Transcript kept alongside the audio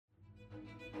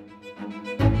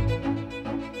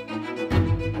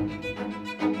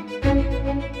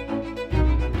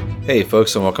Hey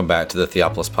folks, and welcome back to the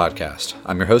Theopolis Podcast.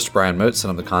 I'm your host, Brian Moats,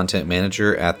 and I'm the content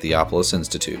manager at Theopolis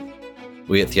Institute.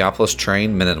 We at Theopolis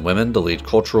train men and women to lead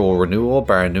cultural renewal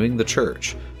by renewing the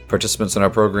church. Participants in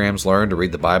our programs learn to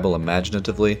read the Bible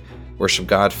imaginatively, worship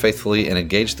God faithfully, and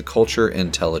engage the culture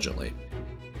intelligently.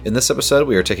 In this episode,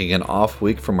 we are taking an off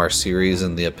week from our series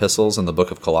in the epistles in the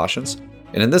book of Colossians.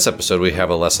 And in this episode, we have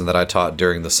a lesson that I taught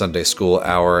during the Sunday school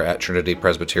hour at Trinity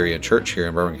Presbyterian Church here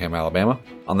in Birmingham, Alabama,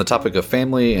 on the topic of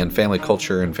family and family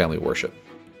culture and family worship.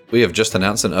 We have just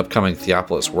announced an upcoming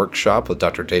Theopolis workshop with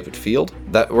Dr. David Field.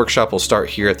 That workshop will start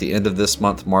here at the end of this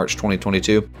month, March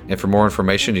 2022, and for more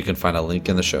information, you can find a link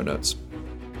in the show notes.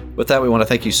 With that, we want to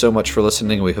thank you so much for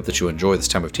listening. We hope that you enjoy this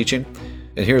time of teaching.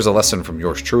 And here's a lesson from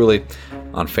yours truly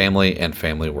on family and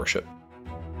family worship.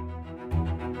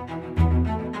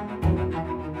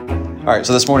 All right,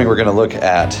 so this morning we're going to look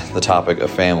at the topic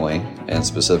of family, and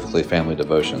specifically family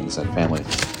devotions and family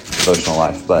devotional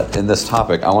life. But in this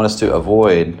topic, I want us to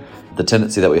avoid the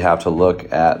tendency that we have to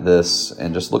look at this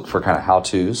and just look for kind of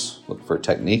how-tos, look for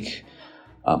technique.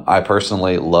 I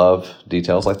personally love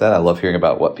details like that. I love hearing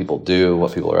about what people do,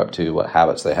 what people are up to, what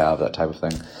habits they have, that type of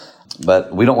thing.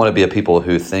 But we don't want to be a people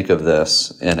who think of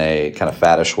this in a kind of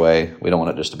faddish way. We don't want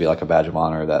it just to be like a badge of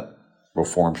honor that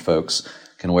Reformed folks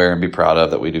can wear and be proud of,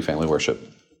 that we do family worship.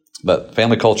 But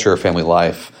family culture, family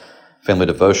life, family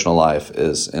devotional life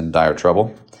is in dire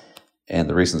trouble. And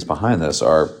the reasons behind this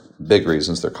are big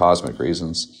reasons. They're cosmic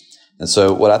reasons. And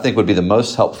so what I think would be the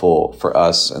most helpful for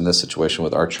us in this situation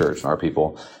with our church and our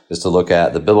people is to look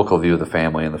at the biblical view of the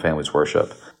family and the family's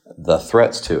worship, the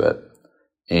threats to it,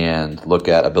 and look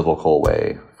at a biblical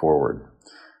way forward.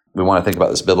 We want to think about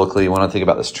this biblically. We want to think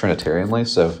about this Trinitarianly.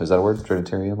 So is that a word,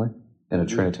 Trinitarianly? In a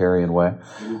Trinitarian way.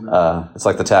 It's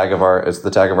like the tag of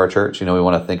our church. You know, we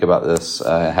want to think about this,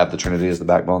 have the Trinity as the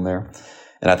backbone there.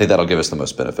 And I think that'll give us the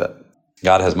most benefit.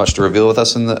 God has much to reveal with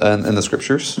us in the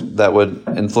scriptures that would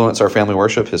influence our family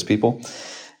worship, his people.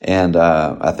 And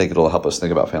I think it'll help us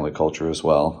think about family culture as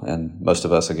well. And most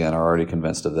of us, again, are already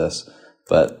convinced of this.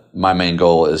 But my main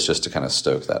goal is just to kind of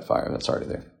stoke that fire that's already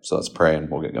there. So let's pray and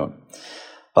we'll get going.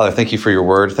 Father, thank you for your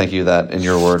word. Thank you that in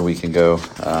your word we can go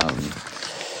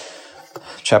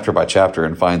chapter by chapter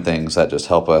and find things that just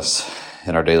help us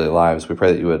in our daily lives. We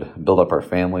pray that you would build up our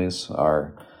families,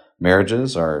 our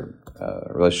marriages, our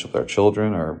relationship with our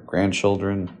children, our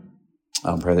grandchildren.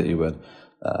 I pray that you would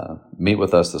meet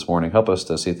with us this morning. Help us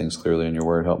to see things clearly in your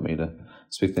word. Help me to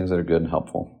speak things that are good and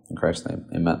helpful. In Christ's name,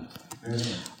 amen.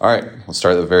 All right, let's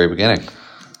start at the very beginning.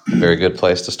 Very good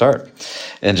place to start.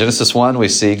 In Genesis 1, we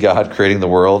see God creating the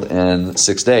world in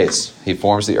 6 days. He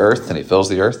forms the earth and he fills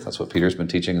the earth. That's what Peter's been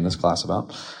teaching in this class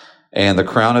about. And the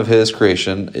crown of his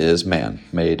creation is man,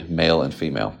 made male and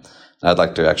female. And I'd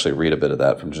like to actually read a bit of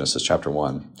that from Genesis chapter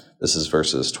 1. This is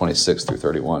verses 26 through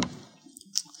 31.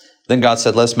 Then God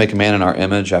said, "Let's make man in our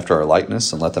image, after our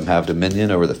likeness, and let them have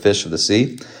dominion over the fish of the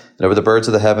sea, and over the birds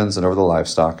of the heavens, and over the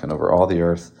livestock, and over all the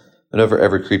earth, and over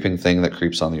every creeping thing that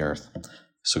creeps on the earth."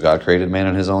 So God created man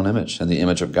in his own image. In the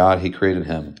image of God, he created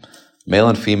him. Male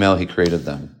and female, he created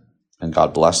them. And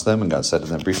God blessed them, and God said to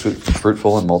them, "Be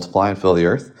fruitful and multiply and fill the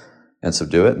earth, and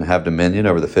subdue it, and have dominion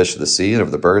over the fish of the sea, and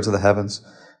over the birds of the heavens,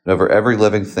 and over every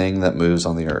living thing that moves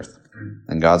on the earth."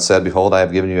 And God said, "Behold, I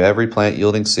have given you every plant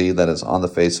yielding seed that is on the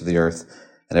face of the earth,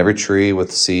 and every tree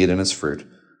with seed in its fruit.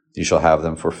 You shall have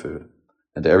them for food.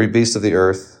 And to every beast of the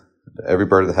earth, to every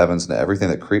bird of the heavens, and to everything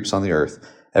that creeps on the earth,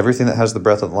 everything that has the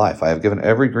breath of life, I have given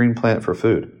every green plant for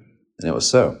food." And it was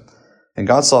so. And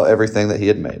God saw everything that he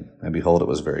had made, and behold, it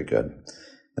was very good.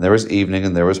 And there was evening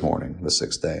and there was morning, the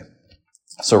sixth day.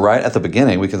 So right at the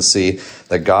beginning, we can see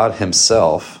that God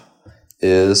himself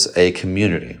is a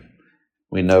community.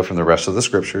 We know from the rest of the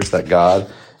scriptures that God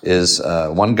is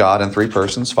one God in three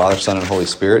persons, Father, Son, and Holy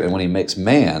Spirit. And when he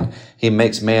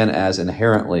makes man as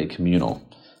inherently communal.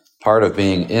 Part of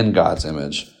being in God's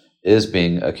image is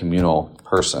being a communal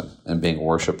person and being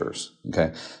worshipers.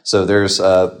 Okay, so there's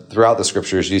throughout the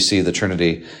scriptures you see the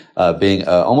Trinity being you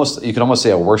can almost say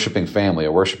a worshiping family,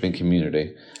 a worshiping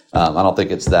community. I don't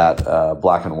think it's that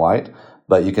black and white,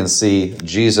 but you can see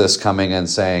Jesus coming and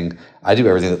saying, "I do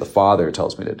everything that the Father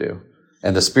tells me to do."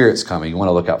 And the Spirit's coming. You want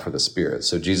to look out for the Spirit.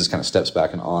 So Jesus kind of steps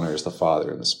back and honors the Father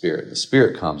and the Spirit. The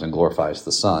Spirit comes and glorifies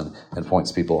the Son and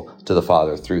points people to the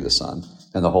Father through the Son.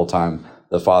 And the whole time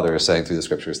the Father is saying through the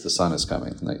scriptures, the Son is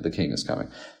coming, the King is coming.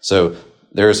 So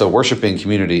there's a worshiping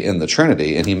community in the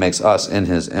Trinity, and he makes us in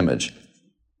his image.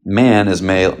 Man is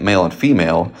male and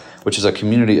female, which is a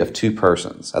community of two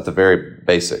persons at the very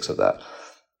basics of that.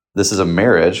 This is a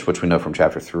marriage, which we know from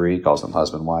chapter 3, calls them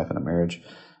husband, wife, and a marriage.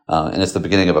 And it's the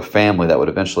beginning of a family that would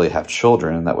eventually have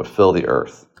children and that would fill the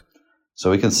earth. So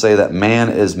we can say that man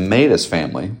is made as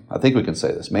family. I think we can say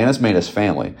this. Man is made as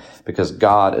family because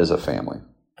God is a family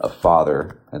of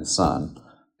Father and Son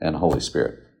and Holy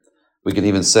Spirit. We can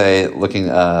even say, looking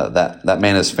that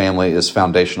man as family is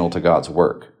foundational to God's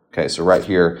work. Okay, so right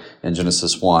here in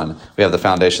Genesis 1, we have the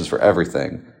foundations for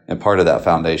everything. And part of that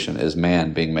foundation is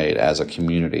man being made as a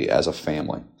community, as a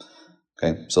family.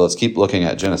 Okay, so let's keep looking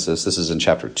at Genesis. This is in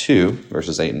chapter 2,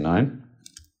 verses 8 and 9.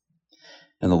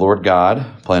 And the Lord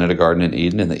God planted a garden in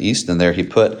Eden in the east, and there he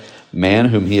put man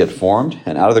whom he had formed.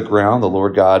 And out of the ground the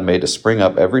Lord God made to spring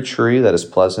up every tree that is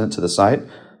pleasant to the sight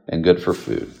and good for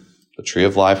food. The tree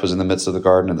of life was in the midst of the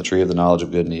garden, and the tree of the knowledge of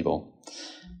good and evil.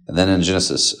 And then in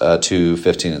Genesis 2,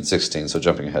 15 and 16, so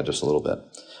jumping ahead just a little bit.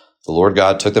 The Lord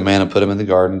God took the man and put him in the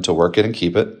garden to work it and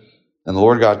keep it. And the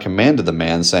Lord God commanded the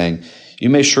man, saying,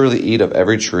 You may surely eat of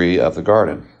every tree of the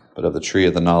garden, but of the tree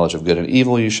of the knowledge of good and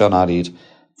evil you shall not eat,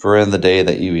 for in the day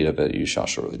that you eat of it you shall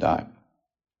surely die.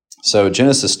 So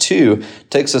Genesis 2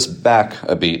 takes us back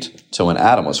a beat to when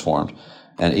Adam was formed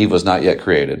and Eve was not yet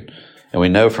created. And we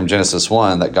know from Genesis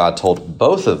 1 that God told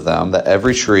both of them that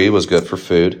every tree was good for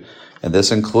food, and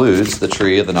this includes the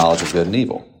tree of the knowledge of good and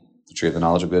evil. The tree of the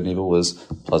knowledge of good and evil was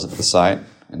pleasant to the sight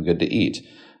and good to eat,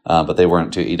 but they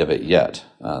weren't to eat of it yet.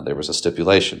 There was a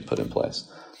stipulation put in place.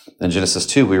 In Genesis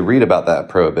 2, we read about that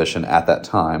prohibition at that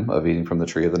time of eating from the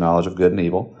tree of the knowledge of good and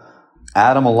evil.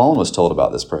 Adam alone was told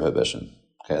about this prohibition.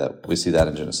 Okay, we see that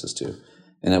in Genesis 2.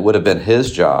 And it would have been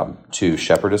his job to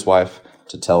shepherd his wife,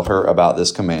 to tell her about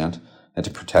this command, and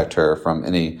to protect her from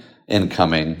any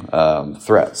incoming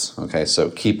threats. Okay,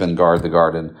 so keep and guard the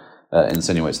garden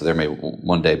insinuates that there may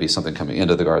one day be something coming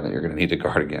into the garden that you're going to need to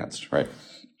guard against, right?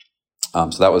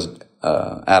 So that was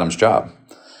Adam's job.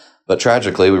 But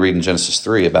tragically, we read in Genesis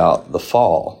 3 about the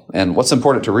fall. And what's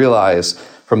important to realize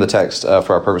from the text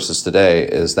for our purposes today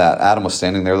is that Adam was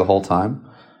standing there the whole time.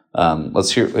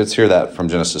 Let's hear that from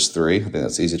Genesis 3. I think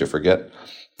that's easy to forget.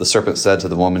 The serpent said to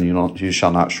the woman, you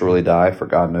shall not surely die, for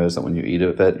God knows that when you eat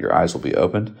of it, your eyes will be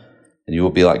opened, and you will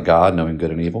be like God, knowing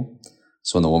good and evil.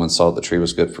 So when the woman saw that the tree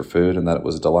was good for food, and that it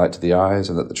was a delight to the eyes,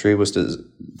 and that the tree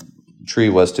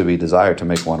was to be desired to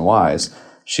make one wise,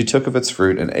 she took of its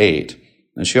fruit and ate.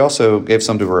 And she also gave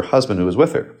some to her husband who was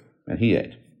with her, and he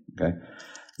ate. Okay.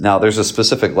 Now, there's a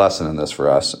specific lesson in this for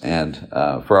us, and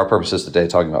for our purposes today,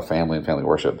 talking about family and family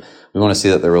worship, we want to see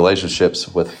that the relationships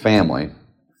with family,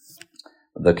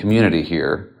 the community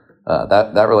here,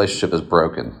 that relationship is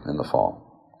broken in the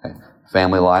fall. Okay?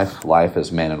 Family life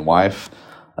as man and wife,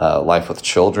 life with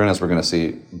children, as we're going to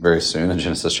see very soon in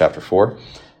Genesis chapter 4,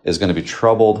 is going to be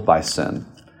troubled by sin,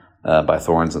 by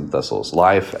thorns and thistles.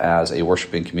 Life as a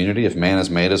worshiping community, if man is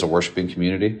made as a worshiping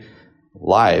community,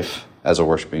 life as a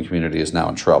worshiping community is now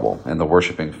in trouble, and the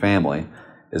worshiping family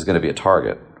is going to be a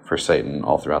target for Satan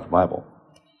all throughout the Bible.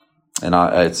 And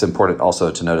it's important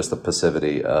also to notice the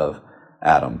passivity of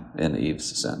Adam in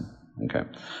Eve's sin. Okay,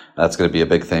 that's going to be a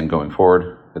big theme going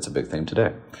forward. It's a big theme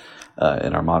today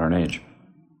in our modern age.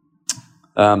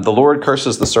 The Lord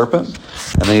curses the serpent,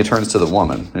 and then he turns to the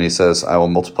woman, and he says, I will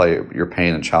multiply your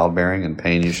pain in childbearing, and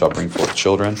pain you shall bring forth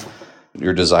children.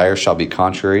 Your desire shall be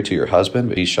contrary to your husband,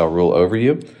 but he shall rule over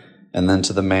you. And then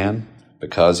to the man,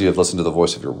 because you have listened to the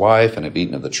voice of your wife, and have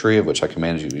eaten of the tree of which I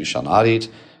commanded you, you shall not eat.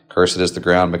 Cursed is the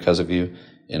ground because of you.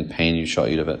 In pain you shall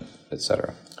eat of it,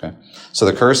 etc. Okay. So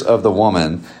the curse of the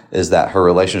woman is that her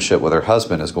relationship with her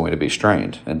husband is going to be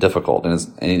strained and difficult,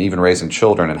 and even raising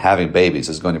children and having babies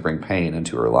is going to bring pain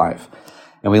into her life.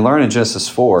 And we learn in Genesis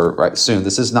 4 right soon,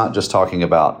 this is not just talking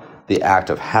about the act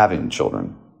of having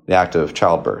children, the act of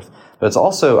childbirth, but it's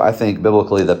also, I think,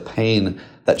 biblically the pain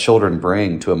that children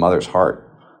bring to a mother's heart.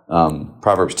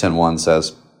 Proverbs 10:1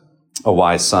 says, a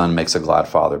wise son makes a glad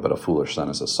father, but a foolish son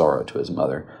is a sorrow to his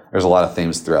mother. There's a lot of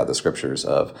themes throughout the scriptures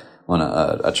of when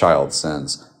a child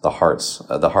sins, the hearts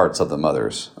of the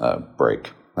mothers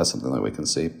break. That's something that we can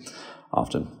see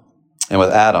often. And with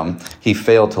Adam, he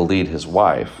failed to lead his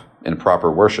wife in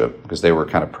proper worship because they were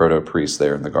kind of proto-priests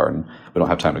there in the garden. We don't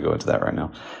have time to go into that right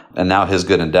now. And now his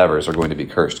good endeavors are going to be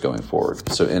cursed going forward.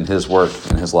 So in his work,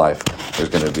 in his life, there's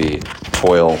going to be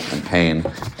toil and pain,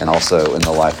 and also in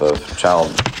the life of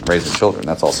raising children,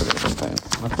 that's also going to bring pain.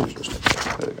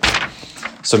 There we go.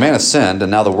 So man has sinned, and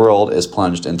now the world is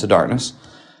plunged into darkness.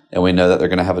 And we know that they're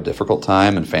going to have a difficult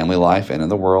time in family life and in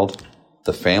the world.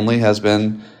 The family has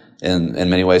been, in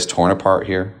many ways, torn apart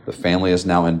here. The family is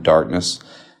now in darkness.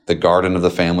 The garden of the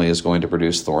family is going to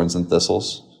produce thorns and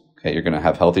thistles. Okay, you're going to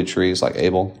have healthy trees like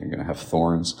Abel. You're going to have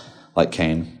thorns like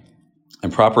Cain.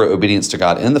 And proper obedience to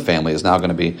God in the family is now going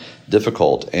to be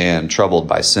difficult and troubled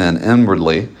by sin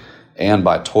inwardly and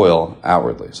by toil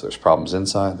outwardly. So there's problems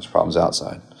inside, there's problems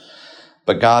outside.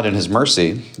 But God, in his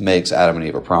mercy, makes Adam and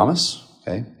Eve a promise.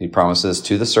 Okay, he promises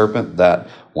to the serpent that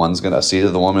a seed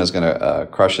of the woman is going to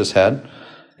crush his head.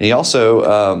 And he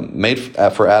also made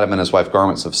for Adam and his wife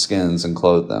garments of skins and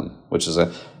clothed them, which is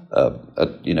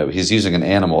he's using an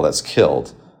animal that's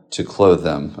killed to clothe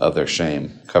them of their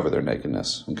shame, cover their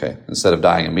nakedness. Okay, instead of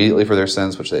dying immediately for their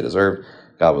sins, which they deserved,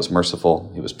 God was merciful,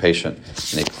 he was patient,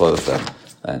 and he clothed them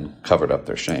and covered up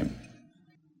their shame.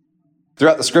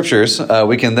 Throughout the scriptures,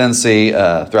 we can then see,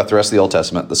 throughout the rest of the Old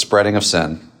Testament, the spreading of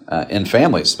sin in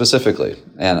families specifically.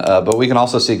 But we can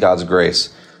also see God's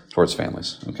grace towards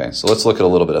families. Okay, so let's look at a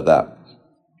little bit of that.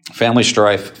 Family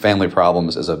strife, family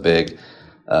problems is a big,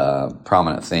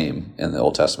 prominent theme in the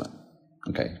Old Testament.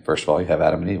 Okay, first of all, you have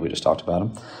Adam and Eve, we just talked about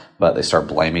them, but they start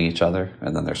blaming each other,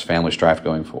 and then there's family strife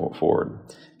going forward.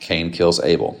 Cain kills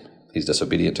Abel. He's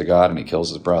disobedient to God, and he kills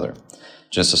his brother.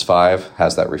 Genesis 5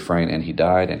 has that refrain, and he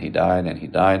died, and he died, and he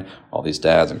died. All these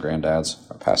dads and granddads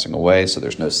are passing away, so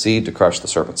there's no seed to crush the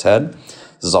serpent's head.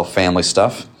 This is all family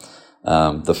stuff.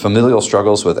 The familial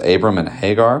struggles with Abram and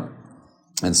Hagar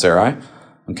and Sarai.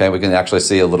 Okay, we can actually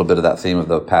see a little bit of that theme of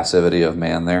the passivity of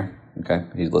man there. Okay,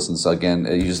 he listens again.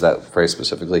 He uses that phrase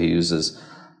specifically.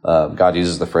 God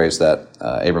uses the phrase that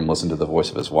Abram listened to the voice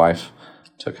of his wife,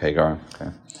 took Hagar.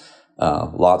 Okay,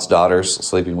 Lot's daughters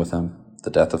sleeping with him. The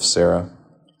death of Sarah.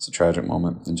 It's a tragic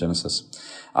moment in Genesis.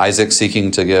 Isaac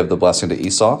seeking to give the blessing to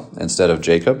Esau instead of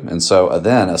Jacob, and so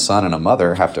then a son and a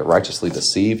mother have to righteously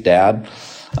deceive dad.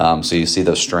 So you see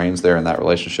those strains there in that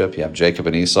relationship. You have Jacob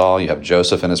and Esau. You have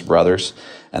Joseph and his brothers,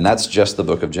 and that's just the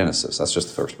book of Genesis. That's just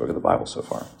the first book of the Bible so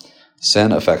far.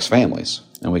 Sin affects families,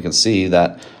 and we can see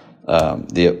that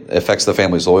it affects the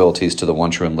family's loyalties to the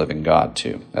one true and living God,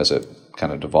 too, as it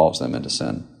kind of devolves them into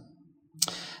sin.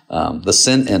 The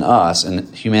sin in us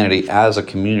and humanity as a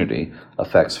community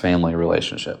affects family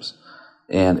relationships,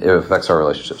 and it affects our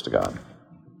relationships to God.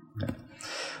 Okay.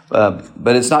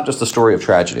 But it's not just a story of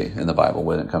tragedy in the Bible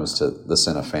when it comes to the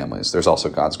sin of families. There's also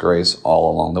God's grace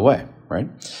all along the way, right?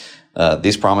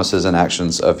 These promises and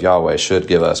actions of Yahweh should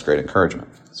give us great encouragement.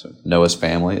 So Noah's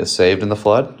family is saved in the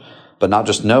flood, but not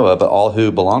just Noah, but all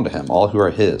who belong to him, all who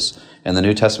are his. And the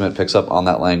New Testament picks up on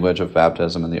that language of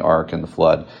baptism and the ark and the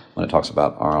flood when it talks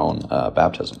about our own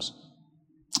baptisms.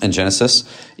 In Genesis,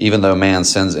 even though man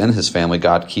sins in his family,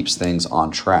 God keeps things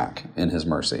on track in his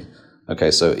mercy. Okay,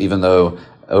 so even though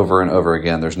over and over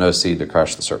again there's no seed to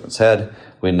crush the serpent's head,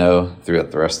 we know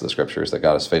throughout the rest of the scriptures that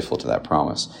God is faithful to that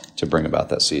promise to bring about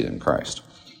that seed in Christ.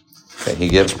 Okay, he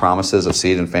gives promises of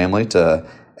seed and family to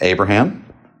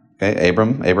Abraham,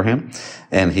 Abraham,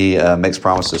 and he makes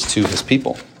promises to his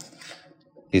people.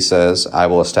 He says, I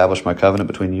will establish my covenant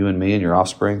between you and me and your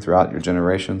offspring throughout your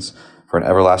generations for an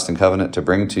everlasting covenant to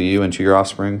bring to you and to your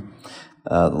offspring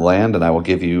the land, and I will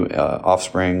give you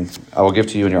offspring. I will give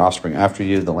to you and your offspring after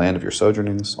you the land of your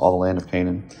sojournings, all the land of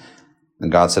Canaan.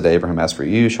 And God said to Abraham, as for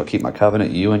you, shall keep my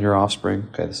covenant, you and your offspring.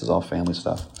 Okay, this is all family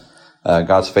stuff.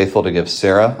 God's faithful to give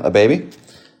Sarah a baby.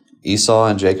 Esau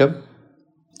and Jacob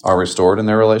are restored in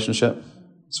their relationship,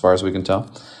 as far as we can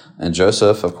tell. And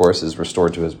Joseph, of course, is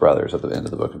restored to his brothers at the end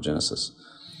of the book of Genesis.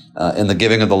 In the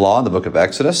giving of the law in the book of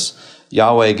Exodus,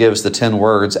 Yahweh gives the 10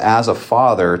 words as a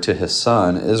father to his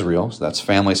son, Israel. So that's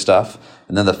family stuff.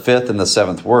 And then the 5th and the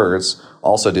 7th words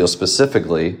also deal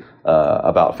specifically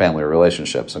about family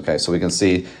relationships. Okay, so we can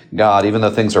see God, even though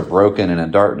things are broken and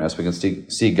in darkness, we can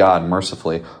see God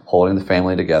mercifully holding the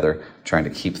family together, trying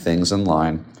to keep things in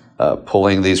line,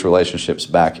 pulling these relationships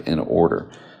back in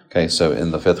order. Okay, so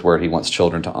in the 5th word, he wants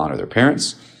children to honor their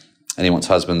parents, and he wants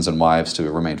husbands and wives to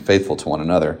remain faithful to one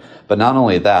another. But not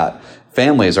only that,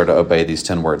 families are to obey these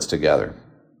 10 words together.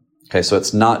 Okay, so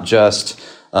it's not just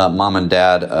mom and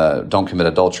dad don't commit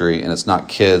adultery, and it's not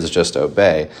kids just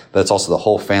obey, but it's also the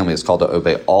whole family is called to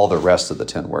obey all the rest of the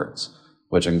 10 words,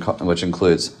 which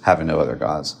includes having no other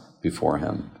gods before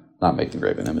him, not making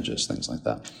graven images, things like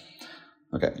that.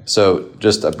 Okay, so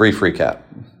just a brief recap.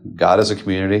 God is a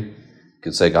community. You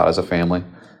could say God is a family.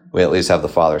 We at least have the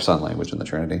Father-Son language in the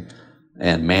Trinity.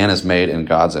 And man is made in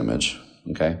God's image,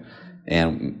 okay?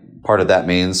 And part of that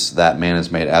means that man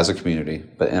is made as a community.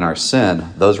 But in our sin,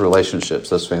 those relationships,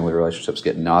 those family relationships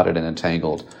get knotted and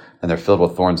entangled, and they're filled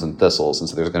with thorns and thistles. And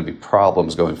so there's going to be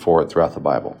problems going forward throughout the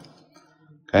Bible,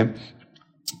 okay?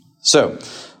 So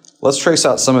let's trace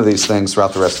out some of these things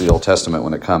throughout the rest of the Old Testament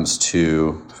when it comes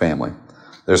to family.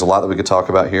 There's a lot that we could talk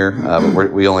about here,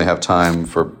 but we only have time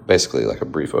for basically like a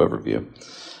brief overview.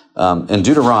 In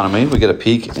Deuteronomy, we get a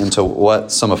peek into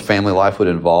what some of family life would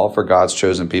involve for God's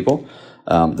chosen people.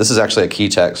 This is actually a key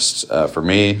text for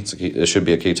me. It should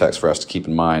be a key text for us to keep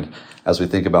in mind as we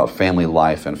think about family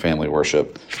life and family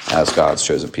worship as God's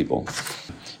chosen people.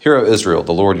 Hear, O Israel,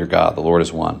 the Lord your God, the Lord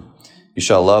is one. You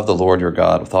shall love the Lord your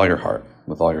God with all your heart,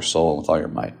 with all your soul, and with all your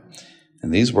might.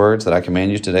 And these words that I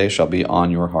command you today shall be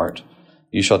on your heart.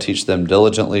 You shall teach them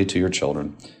diligently to your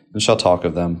children, and shall talk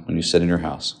of them when you sit in your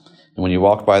house, and when you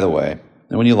walk by the way,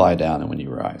 and when you lie down, and when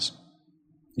you rise.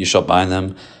 You shall bind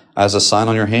them as a sign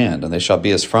on your hand, and they shall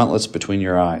be as frontlets between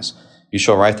your eyes. You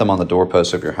shall write them on the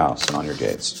doorposts of your house and on your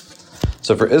gates.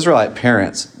 So for Israelite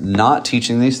parents, not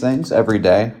teaching these things every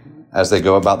day as they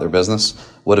go about their business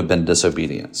would have been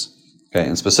disobedience. Okay,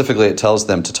 and specifically it tells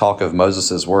them to talk of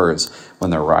Moses' words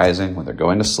when they're rising, when they're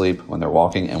going to sleep, when they're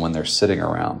walking, and when they're sitting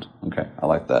around. Okay, I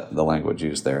like that, the language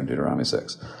used there in Deuteronomy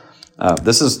 6.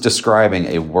 This is describing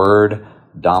a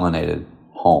word-dominated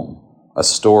home, a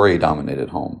story-dominated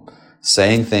home,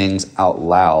 saying things out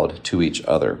loud to each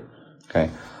other. Okay,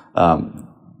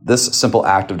 this simple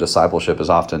act of discipleship is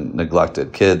often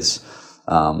neglected. Kids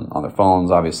on their phones,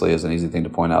 obviously, is an easy thing to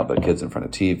point out, but kids in front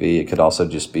of TV, it could also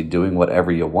just be doing whatever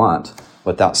you want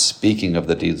without speaking of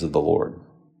the deeds of the Lord.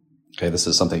 Okay, this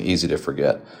is something easy to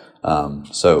forget.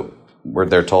 So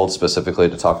they're told specifically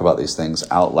to talk about these things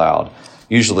out loud.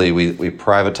 Usually we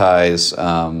privatize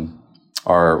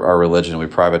our religion, we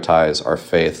privatize our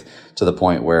faith to the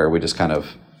point where we just kind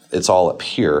of, it's all up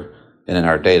here, and in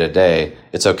our day-to-day,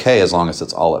 it's okay as long as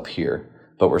it's all up here.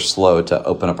 But we're slow to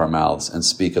open up our mouths and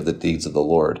speak of the deeds of the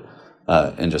Lord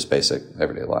in just basic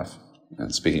everyday life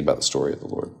and speaking about the story of the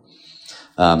Lord.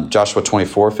 Joshua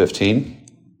 24:15.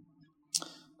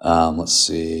 Let's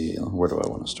see, where do I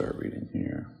want to start reading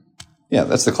here? Yeah,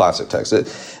 that's the classic text.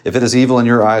 If it is evil in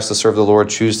your eyes to serve the Lord,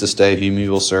 choose this day whom you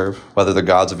will serve, whether the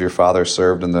gods of your fathers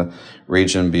served in the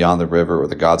region beyond the river or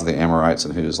the gods of the Amorites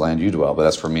in whose land you dwell. But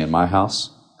as for me and my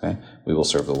house, okay, we will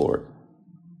serve the Lord.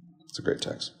 It's a great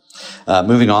text.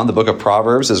 Moving on, the book of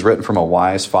Proverbs is written from a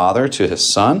wise father to his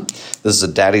son. This is a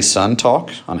daddy-son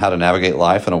talk on how to navigate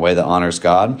life in a way that honors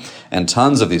God. And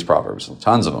tons of these Proverbs,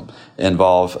 tons of them,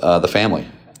 involve the family,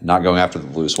 not going after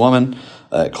the loose woman.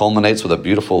 It culminates with a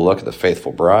beautiful look at the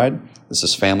faithful bride. This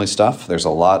is family stuff. There's a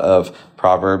lot of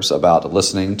Proverbs about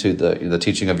listening to the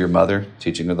teaching of your mother,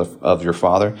 teaching of your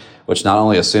father, which not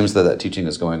only assumes that teaching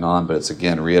is going on, but it's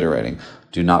again reiterating,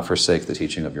 do not forsake the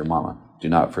teaching of your mama. Do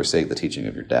not forsake the teaching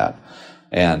of your dad.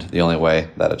 And the only way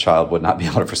that a child would not be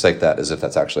able to forsake that is if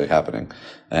that's actually happening.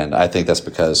 And I think that's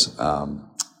because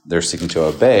they're seeking to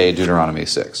obey Deuteronomy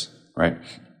 6, right?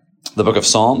 The book of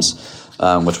Psalms,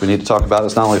 which we need to talk about,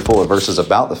 is not only full of verses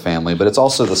about the family, but it's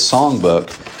also the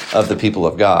songbook of the people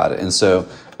of God. And so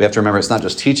we have to remember it's not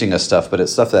just teaching us stuff, but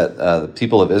it's stuff that the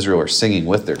people of Israel are singing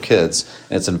with their kids,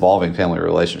 and it's involving family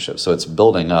relationships. So it's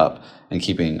building up and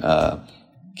keeping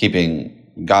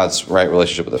God's right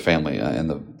relationship with the family in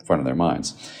the front of their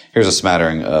minds. Here's a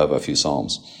smattering of a few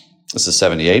Psalms. This is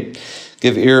 78.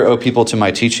 Give ear, O people, to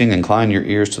my teaching. Incline your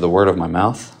ears to the word of my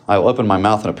mouth. I will open my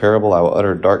mouth in a parable. I will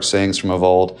utter dark sayings from of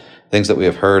old, things that we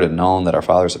have heard and known that our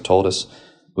fathers have told us.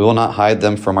 We will not hide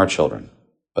them from our children,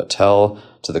 but tell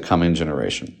to the coming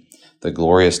generation the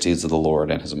glorious deeds of the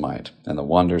Lord and his might, and the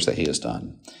wonders that he has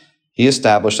done. He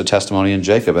established a testimony in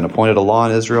Jacob and appointed a law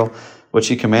in Israel, which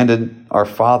he commanded our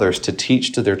fathers to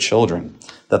teach to their children,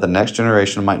 that the next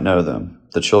generation might know them,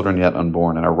 the children yet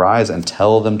unborn, and arise and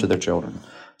tell them to their children,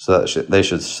 so that they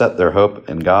should set their hope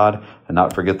in God and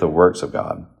not forget the works of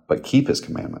God, but keep his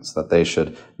commandments, that they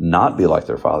should not be like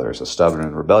their fathers, a stubborn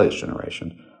and rebellious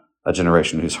generation, a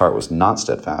generation whose heart was not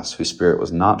steadfast, whose spirit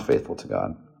was not faithful to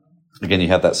God. Again, you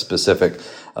have that specific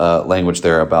language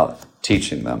there about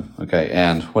teaching them. Okay,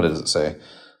 and what does it say?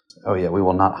 Oh yeah, we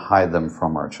will not hide them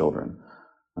from our children.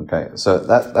 Okay, so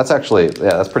that's actually,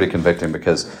 that's pretty convicting,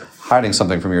 because hiding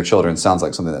something from your children sounds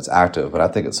like something that's active, but I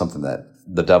think it's something that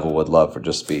the devil would love for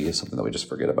just be something that we just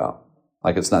forget about.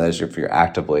 Like, it's not as if you're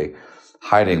actively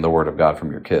hiding the word of God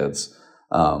from your kids,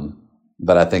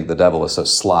 but I think the devil is so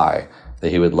sly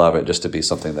that he would love it just to be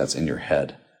something that's in your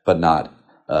head, but not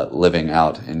living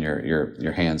out in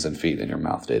your hands and feet and your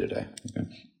mouth day to day. Okay.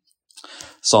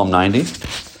 Psalm 90.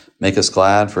 Make us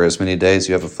glad, for as many days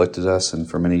you have afflicted us, and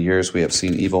for many years we have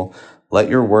seen evil. Let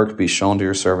your work be shown to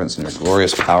your servants, and your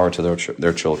glorious power to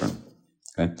their children.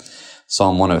 Okay.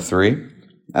 Psalm 103.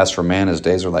 As for man, his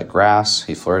days are like grass.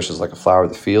 He flourishes like a flower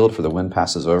of the field, for the wind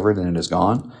passes over it, and it is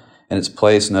gone. And its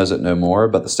place knows it no more.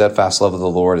 But the steadfast love of the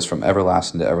Lord is from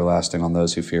everlasting to everlasting on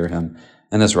those who fear him,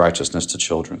 and his righteousness to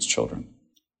children's children.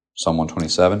 Psalm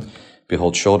 127.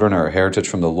 Behold, children are a heritage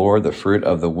from the Lord, the fruit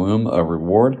of the womb a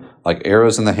reward. Like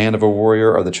arrows in the hand of a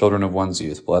warrior are the children of one's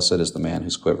youth. Blessed is the man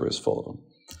whose quiver is full of them.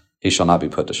 He shall not be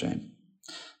put to shame.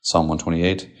 Psalm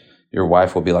 128. Your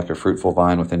wife will be like a fruitful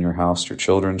vine within your house. Your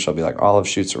children shall be like olive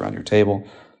shoots around your table.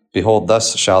 Behold,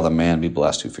 thus shall the man be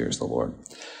blessed who fears the Lord.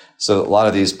 So a lot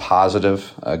of these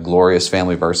positive, glorious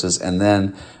family verses. And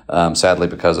then, sadly,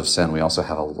 because of sin, we also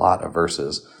have a lot of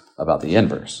verses about the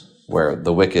inverse, where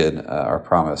the wicked are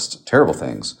promised terrible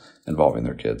things involving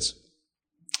their kids.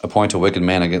 Appoint a wicked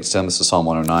man against him. This is Psalm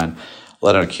 109.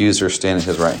 Let an accuser stand at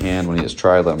his right hand. When he is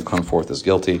tried, let him come forth as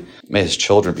guilty. May his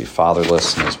children be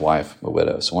fatherless and his wife a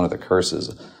widow. So one of the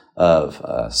curses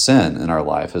of sin in our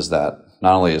life is that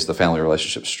not only is the family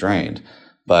relationship strained,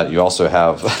 but you also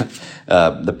have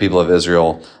the people of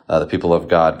Israel, the people of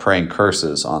God, praying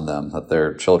curses on them that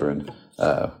their children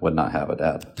would not have a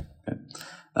dad. Okay.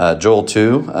 Joel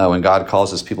 2, when God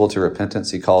calls his people to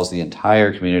repentance, he calls the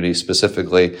entire community,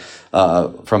 specifically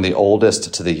from the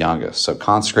oldest to the youngest. So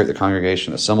consecrate the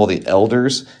congregation, assemble the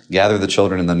elders, gather the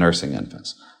children and the nursing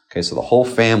infants. Okay, so the whole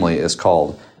family is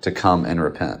called to come and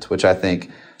repent, which I think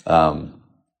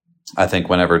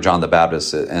whenever John the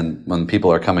Baptist, and when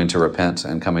people are coming to repent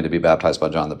and coming to be baptized by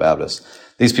John the Baptist,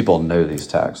 these people know these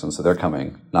texts, and so they're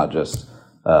coming not just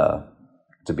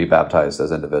to be baptized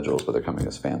as individuals, but they're coming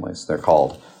as families. They're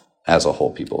called as a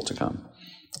whole people to come.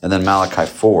 And then Malachi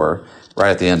 4, right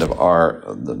at the end of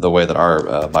the way that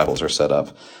our Bibles are set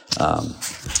up,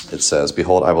 it says,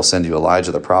 Behold, I will send you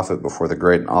Elijah the prophet before the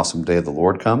great and awesome day of the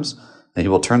Lord comes, and he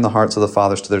will turn the hearts of the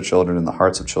fathers to their children and the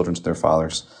hearts of children to their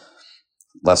fathers,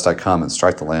 lest I come and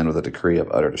strike the land with a decree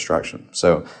of utter destruction.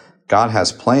 So God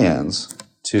has plans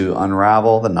to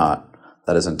unravel the knot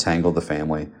that has entangled the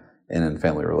family and in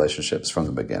family relationships from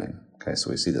the beginning. Okay, so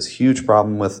we see this huge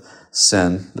problem with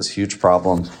sin, this huge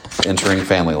problem entering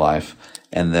family life,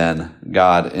 and then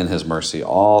God, in his mercy,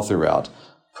 all throughout,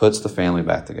 puts the family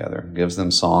back together, gives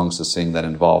them songs to sing that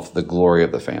involve the glory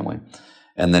of the family.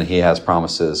 And then he has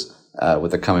promises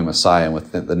with the coming Messiah and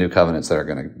with the new covenants that are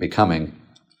going to be coming,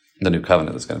 the new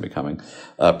covenant that's going to be coming,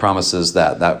 promises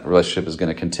that relationship is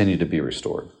going to continue to be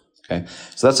restored. Okay,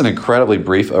 so that's an incredibly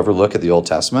brief overlook at the Old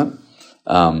Testament.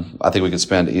 I think we could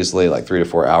spend easily like 3 to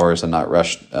 4 hours and not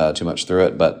rush too much through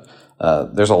it, but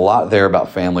there's a lot there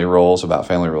about family roles, about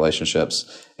family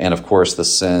relationships, and of course the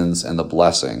sins and the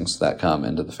blessings that come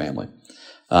into the family.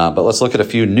 But let's look at a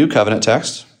few New Covenant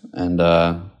texts, and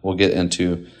we'll get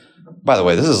into. By the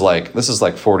way, this is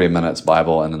like 40 minutes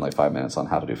Bible and then like 5 minutes on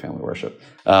how to do family worship.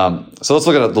 So let's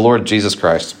look at the Lord Jesus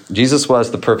Christ. Jesus was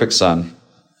the perfect Son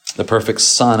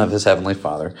of his heavenly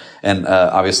Father. And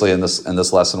obviously in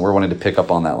this lesson, we're wanting to pick up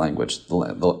on that language.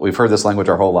 We've heard this language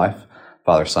our whole life.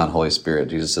 Father, Son, Holy Spirit.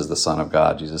 Jesus is the Son of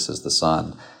God. Jesus is the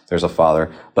Son. There's a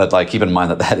Father. But like keep in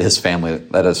mind that is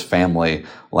family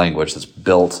language that's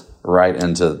built right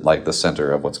into like the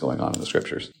center of what's going on in the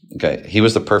scriptures. Okay, he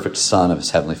was the perfect Son of his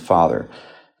heavenly Father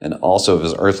and also of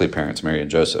his earthly parents, Mary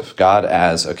and Joseph. God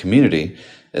as a community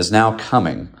is now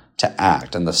coming to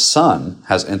act, and the Son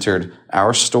has entered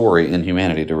our story in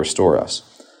humanity to restore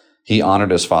us. He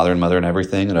honored his father and mother in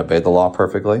everything and obeyed the law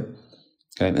perfectly.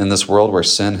 Okay, in this world where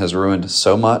sin has ruined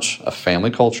so much of family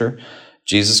culture,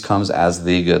 Jesus comes as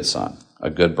the good son, a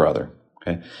good brother.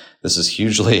 Okay, this is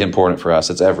hugely important for us.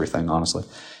 It's everything, honestly.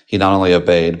 He not only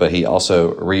obeyed, but he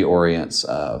also reorients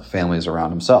families around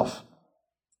himself.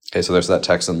 Okay, so there's that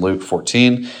text in Luke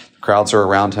 14. The crowds are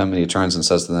around him, and he turns and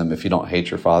says to them, if you don't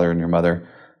hate your father and your mother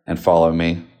and follow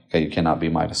me, okay, you cannot be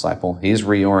my disciple. He's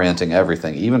reorienting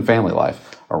everything, even family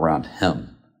life, around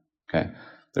him. Okay,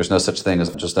 there's no such thing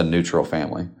as just a neutral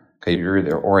family. Okay, you're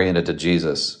either oriented to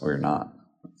Jesus or you're not.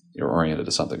 You're oriented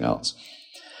to something else.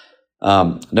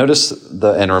 Notice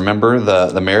and remember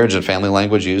the marriage and family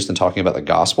language used in talking about the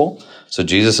gospel. So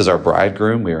Jesus is our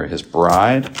bridegroom. We are his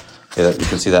bride. Okay, you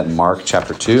can see that in Mark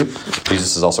chapter 2.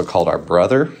 Jesus is also called our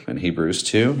brother in Hebrews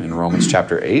 2, in Romans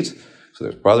chapter 8. So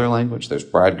there's brother language, there's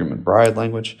bridegroom and bride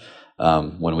language.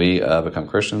 When we become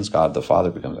Christians, God the Father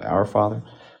becomes our Father.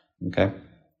 Okay.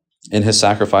 In his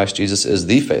sacrifice, Jesus is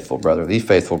the faithful brother, the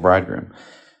faithful bridegroom.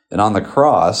 And on the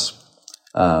cross,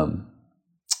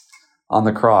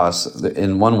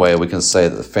 in one way, we can say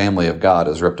that the family of God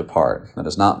is ripped apart. That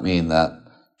does not mean that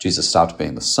Jesus stopped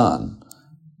being the Son,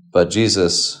 but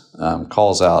Jesus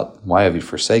calls out, why have you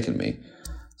forsaken me?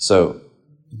 So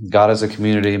God as a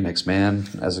community makes man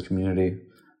as a community.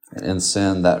 And in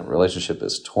sin, that relationship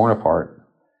is torn apart.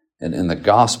 And in the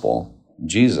gospel,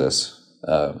 Jesus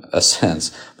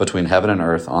ascends between heaven and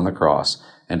earth on the cross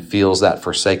and feels that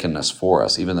forsakenness for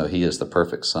us, even though he is the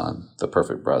perfect Son, the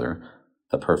perfect brother,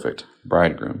 the perfect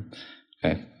bridegroom.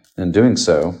 Okay. In doing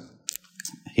so,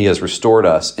 he has restored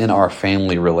us in our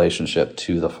family relationship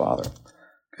to the Father.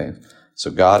 Okay.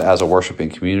 So God, as a worshiping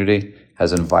community,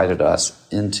 has invited us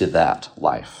into that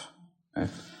life.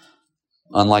 Okay.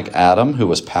 Unlike Adam, who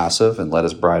was passive and let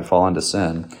his bride fall into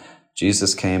sin,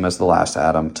 Jesus came as the last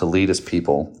Adam to lead his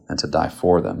people and to die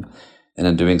for them. And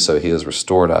in doing so, he has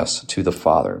restored us to the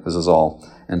Father. This is all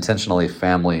intentional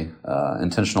family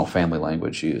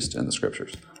language used in the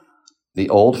Scriptures.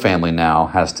 The old family now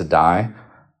has to die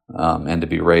and to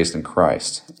be raised in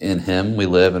Christ. In him we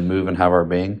live and move and have our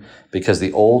being, because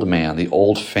the old man, the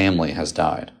old family has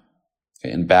died.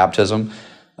 In baptism,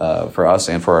 for us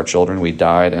and for our children, we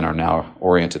died and are now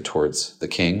oriented towards the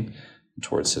King,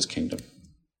 towards his kingdom.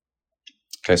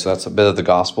 Okay, so that's a bit of the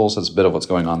Gospels. That's a bit of what's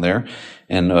going on there.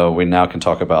 And we now can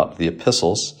talk about the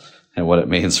epistles and what it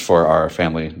means for our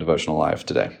family devotional life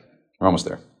today. We're almost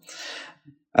there.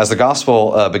 As the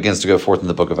Gospel begins to go forth in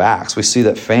the book of Acts, we see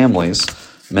that families,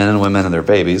 men and women and their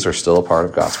babies, are still a part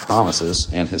of God's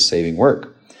promises and his saving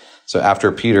work. So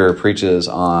after Peter preaches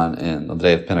in the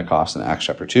day of Pentecost in Acts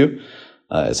chapter 2,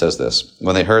 it says this: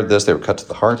 "When they heard this, they were cut to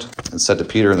the heart and said to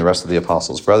Peter and the rest of the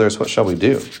apostles, 'Brothers, what shall we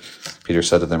do?' Peter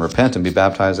said to them, 'Repent and be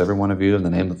baptized, every one of you, in the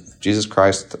name of Jesus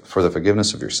Christ for the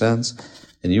forgiveness of your sins,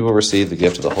 and you will receive the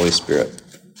gift of the Holy Spirit.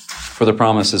 For the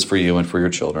promise is for you and for your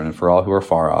children and for all who are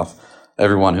far off,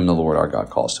 everyone whom the Lord our God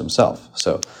calls to himself.'"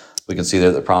 So we can see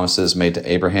that the promises made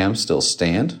to Abraham still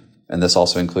stand, and this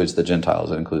also includes the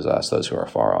Gentiles. It includes us, those who are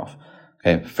far off.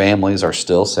 Okay, families are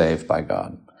still saved by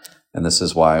God. And this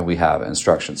is why we have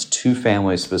instructions to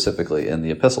families specifically in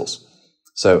the epistles.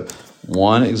 So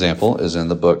one example is in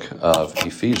the book of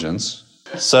Ephesians.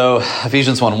 So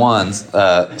Ephesians 1:1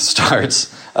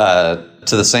 starts, "To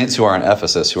the saints who are in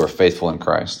Ephesus, who are faithful in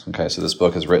Christ." Okay, so this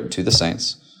book is written to the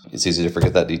saints. It's easy to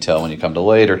forget that detail when you come to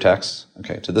later texts.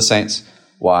 Okay, "To the saints,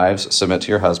 wives, submit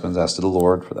to your husbands as to the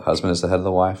Lord, for the husband is the head of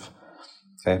the wife."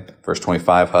 Okay, verse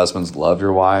 25, "Husbands, love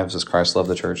your wives as Christ loved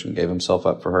the church and gave himself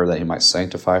up for her, that he might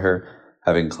sanctify her,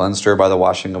 having cleansed her by the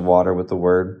washing of water with the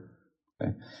word."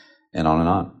 Okay, and on and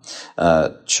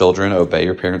on. "Children, obey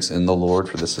your parents in the Lord,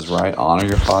 for this is right. Honor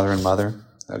your father and mother."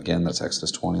 Again, that's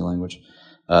Exodus 20 language.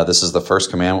 "This is the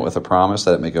first commandment with a promise,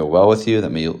 that it may go well with you,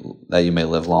 that you may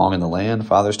live long in the land.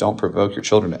 Fathers, don't provoke your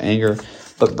children to anger,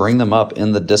 but bring them up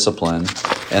in the discipline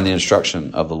and the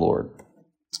instruction of the Lord."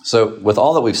 So with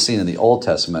all that we've seen in the Old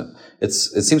Testament, it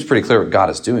seems pretty clear what God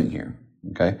is doing here.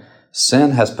 Okay,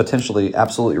 sin has potentially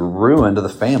absolutely ruined the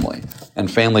family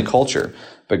and family culture,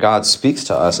 but God speaks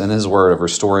to us in his word of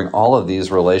restoring all of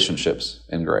these relationships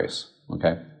in grace.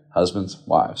 Okay, husbands,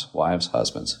 wives,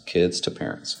 husbands, kids to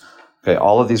parents. Okay,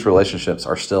 all of these relationships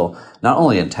are still not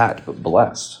only intact, but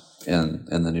blessed in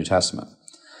the New Testament.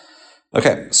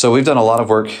 Okay, so we've done a lot of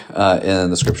work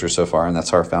in the Scriptures so far, and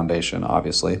that's our foundation,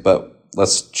 obviously, but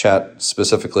let's chat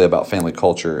specifically about family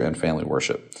culture and family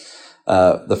worship.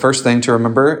 The first thing to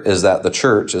remember is that the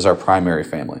church is our primary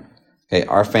family. Okay,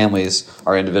 our families,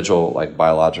 our individual, like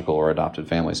biological or adopted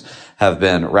families, have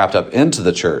been wrapped up into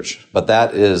the church, but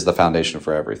that is the foundation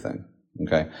for everything.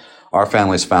 Okay, our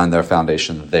families find their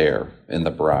foundation there in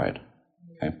the bride.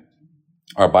 Okay,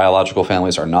 our biological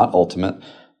families are not ultimate.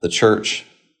 The church,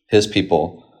 his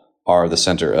people, are the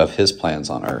center of his plans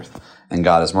on earth. And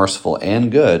God is merciful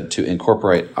and good to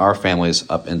incorporate our families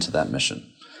up into that mission.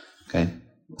 Okay?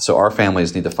 So our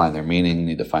families need to find their meaning,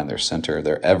 need to find their center,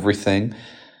 their everything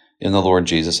in the Lord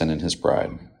Jesus and in his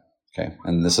bride. Okay?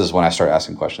 And this is when I start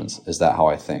asking questions. Is that how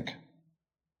I think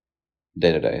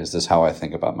day to day? Is this how I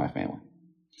think about my family?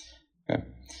 Okay?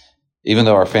 Even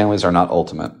though our families are not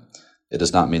ultimate, it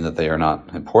does not mean that they are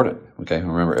not important. Okay?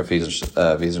 Remember Ephesians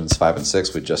 5 and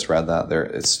 6, we just read that there.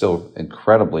 It's still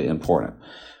incredibly important.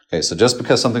 Okay, so just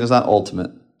because something is not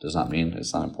ultimate does not mean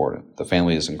it's not important. The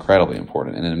family is incredibly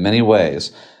important. And in many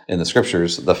ways, in the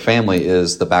Scriptures, the family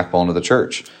is the backbone of the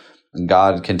church. And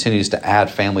God continues to add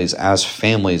families as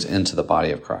families into the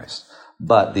body of Christ.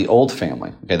 But the old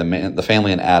family, okay, the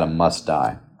family in Adam must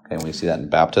die. Okay, and we see that in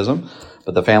baptism.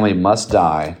 But the family must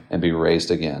die and be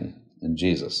raised again in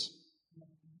Jesus.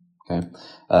 Okay,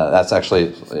 that's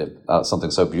actually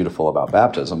something so beautiful about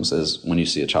baptisms is when you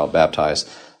see a child baptized,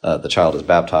 the child is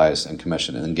baptized and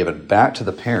commissioned and then given back to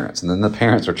the parents. And then the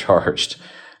parents are charged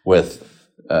with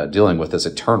dealing with this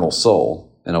eternal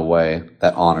soul in a way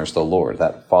that honors the Lord,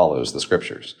 that follows the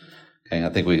Scriptures. Okay, I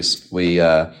think we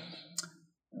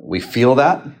feel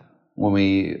that when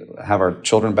we have our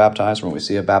children baptized, when we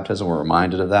see a baptism, we're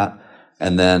reminded of that.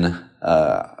 And then,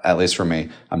 at least for me,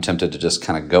 I'm tempted to just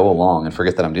kind of go along and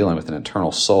forget that I'm dealing with an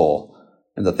eternal soul.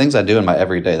 And the things I do in my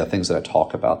everyday, the things that I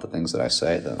talk about, the things that I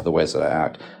say, the ways that I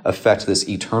act, affect this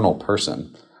eternal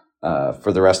person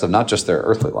for the rest of not just their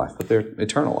earthly life, but their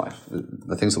eternal life.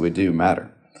 The things that we do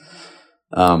matter.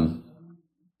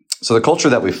 So the culture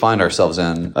that we find ourselves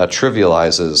in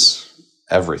trivializes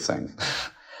everything,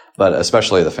 but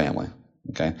especially the family.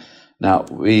 Okay, Now,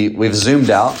 we've zoomed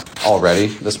out already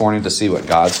this morning to see what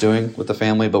God's doing with the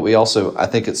family, but we also, I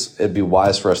think it'd be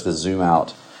wise for us to zoom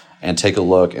out and take a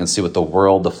look and see what the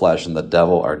world, the flesh, and the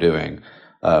devil are doing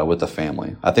with the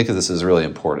family. I think that this is really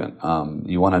important.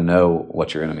 You want to know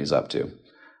what your enemy's up to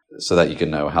so that you can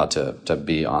know how to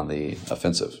be on the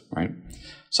offensive, right?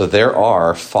 So there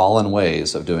are fallen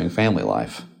ways of doing family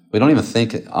life. We don't even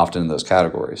think often in those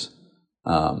categories.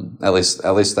 At least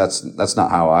that's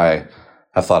not how I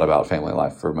have thought about family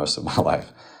life for most of my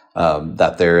life.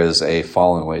 That there is a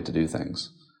fallen way to do things.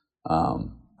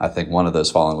 I think one of those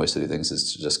fallen ways to do things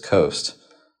is to just coast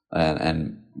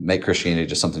and make Christianity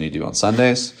just something you do on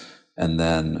Sundays, and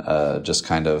then just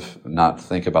kind of not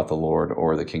think about the Lord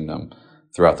or the kingdom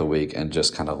throughout the week and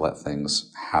just kind of let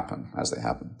things happen as they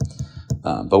happen.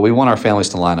 But we want our families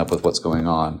to line up with what's going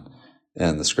on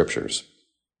in the scriptures.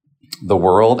 The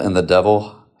world and the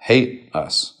devil hate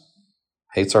us,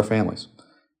 hates our families,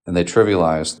 and they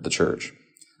trivialize the church.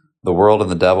 The world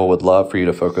and the devil would love for you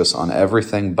to focus on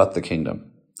everything but the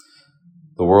kingdom.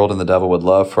 The world and the devil would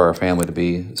love for our family to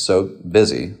be so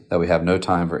busy that we have no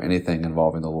time for anything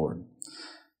involving the Lord.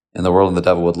 And the world and the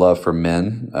devil would love for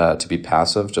men to be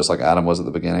passive, just like Adam was at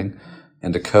the beginning,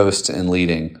 and to coast in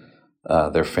leading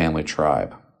their family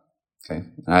tribe. Okay,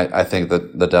 I think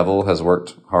that the devil has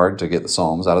worked hard to get the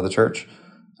Psalms out of the church,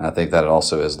 and I think that it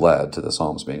also has led to the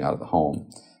Psalms being out of the home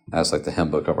as like the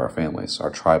hymn book of our families, our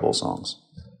tribal songs.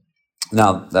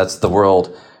 Now, that's the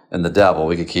world and the devil.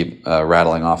 We could keep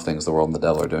rattling off things the world and the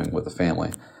devil are doing with the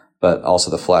family, but also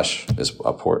the flesh is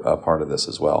a part of this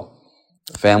as well.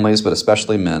 Families, but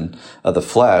especially men, the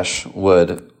flesh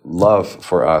would love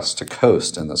for us to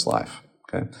coast in this life.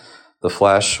 Okay, the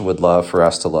flesh would love for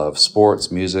us to love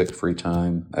sports, music, free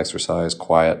time, exercise,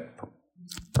 quiet,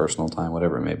 personal time,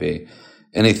 whatever it may be,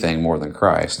 anything more than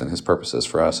Christ and his purposes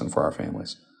for us and for our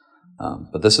families.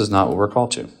 But this is not what we're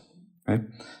called to. Okay?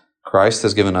 Christ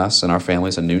has given us and our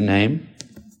families a new name.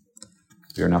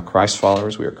 We are now Christ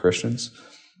followers. We are Christians.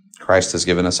 Christ has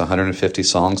given us 150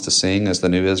 songs to sing as the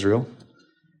new Israel.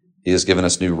 He has given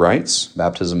us new rights,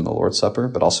 baptism and the Lord's Supper,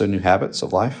 but also new habits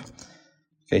of life.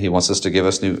 Okay, he wants to give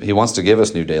us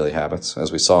new daily habits,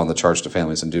 as we saw in the charge to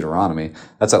families in Deuteronomy.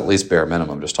 That's at least bare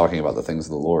minimum, just talking about the things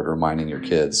of the Lord, reminding your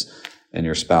kids and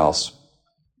your spouse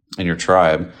and your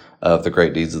tribe of the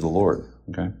great deeds of the Lord.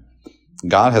 Okay,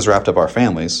 God has wrapped up our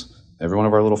families, every one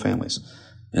of our little families,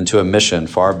 into a mission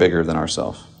far bigger than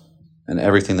ourselves, and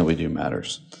everything that we do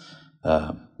matters.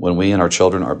 When we and our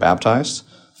children are baptized,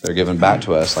 they're given back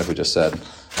to us, like we just said.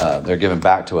 They're given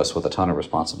back to us with a ton of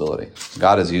responsibility.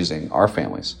 God is using our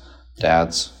families,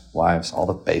 dads, wives, all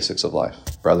the basics of life,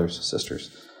 brothers, sisters,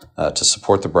 to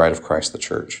support the bride of Christ, the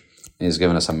church. And he's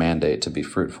given us a mandate to be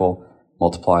fruitful,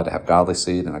 multiply, to have godly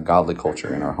seed and a godly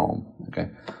culture in our home. Okay,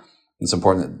 it's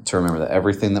important to remember that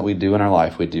everything that we do in our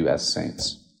life, we do as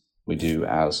saints. We do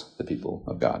as the people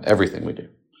of God. Everything we do.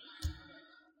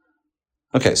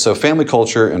 Okay, so family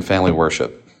culture and family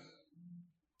worship.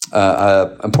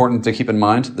 Important to keep in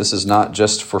mind, this is not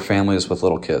just for families with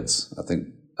little kids. I think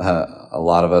a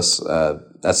lot of us,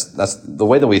 that's the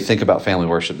way that we think about family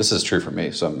worship. This is true for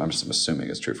me, so I'm just assuming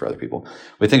it's true for other people.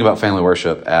 We think about family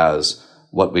worship as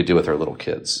what we do with our little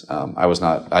kids.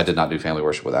 I did not do family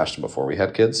worship with Ashton before we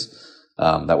had kids.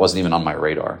 That wasn't even on my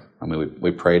radar. I mean,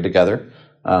 we prayed together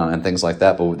and things like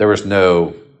that, but there was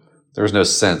no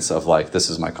sense of like, this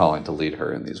is my calling to lead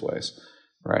her in these ways.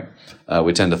 Right.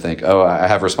 We tend to think, I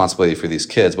have responsibility for these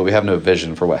kids, but we have no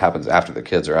vision for what happens after the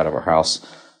kids are out of our house,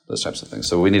 those types of things.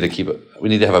 So we need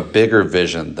to have a bigger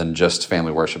vision than just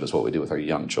family worship is what we do with our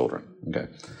young children. Okay.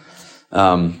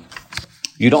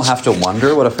 You don't have to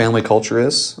wonder what a family culture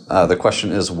is. The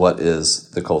question is, what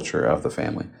is the culture of the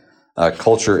family?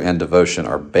 Culture and devotion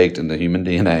are baked into human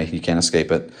DNA. You can't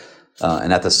escape it.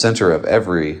 And at the center of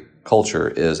every culture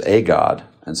is a God.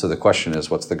 And so the question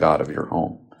is, what's the God of your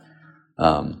home?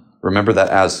 Remember that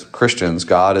as Christians,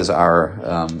 God is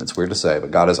our, it's weird to say,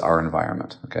 but God is our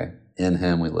environment, okay? In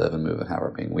him we live and move and have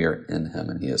our being. We are in him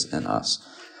and he is in us,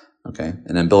 okay?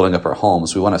 And in building up our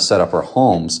homes, we want to set up our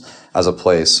homes as a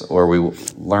place where we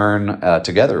learn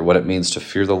together what it means to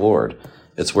fear the Lord.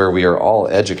 It's where we are all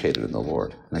educated in the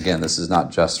Lord. And again, this is not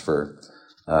just for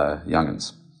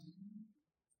youngins.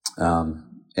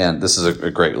 And this is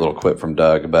a great little quip from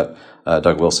Doug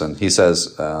Wilson. He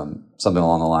says something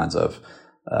along the lines of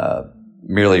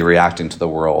merely reacting to the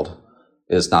world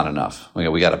is not enough.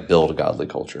 We got to build a godly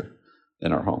culture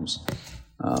in our homes.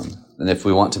 And if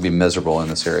we want to be miserable in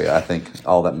this area, I think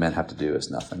all that men have to do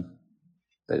is nothing.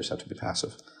 They just have to be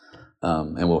passive.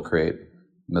 And we'll create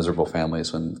miserable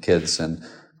families when kids turn into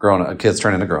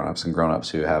grown-ups and grown-ups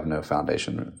who have no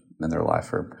foundation in their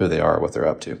life, or who they are, what they're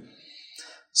up to.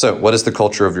 So, what is the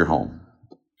culture of your home?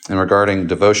 And regarding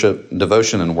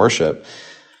devotion and worship,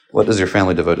 what does your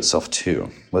family devote itself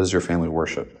to? What does your family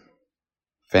worship?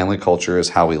 Family culture is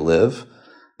how we live,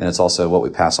 and it's also what we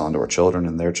pass on to our children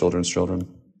and their children's children.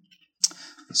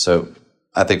 So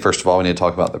I think, first of all, we need to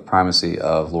talk about the primacy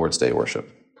of Lord's Day worship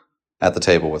at the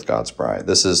table with God's bride.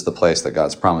 This is the place that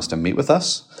God's promised to meet with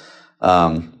us.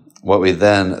 What we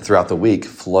then, throughout the week,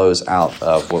 flows out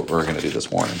of what we're going to do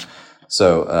this morning.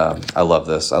 So I love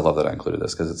this. I love that I included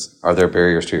this, because are there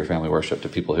barriers to your family worship to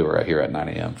people who are here at 9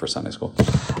 a.m. for Sunday school?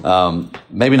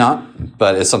 Maybe not,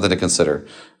 but it's something to consider.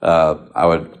 I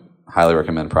would highly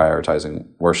recommend prioritizing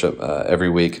worship every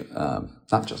week.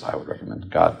 Not just I would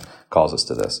recommend. God calls us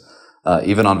to this.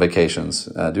 Even on vacations,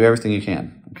 do everything you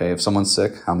can. Okay, if someone's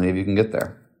sick, how many of you can get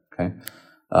there? Okay,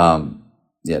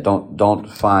 don't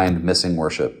find missing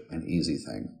worship an easy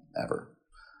thing ever.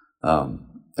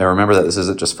 And remember that this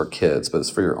isn't just for kids, but it's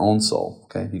for your own soul.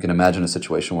 Okay, you can imagine a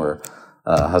situation where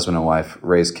a husband and wife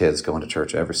raise kids going to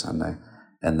church every Sunday,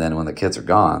 and then when the kids are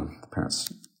gone, the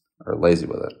parents are lazy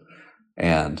with it.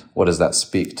 And what does that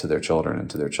speak to their children and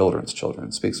to their children's children?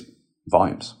 It speaks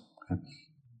volumes. Okay?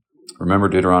 Remember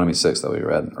Deuteronomy 6 that we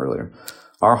read earlier.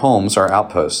 Our homes are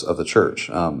outposts of the church.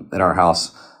 In our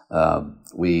house,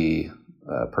 we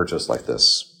purchased like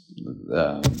this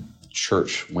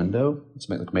church window. It's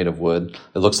made of wood.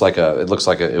 It looks like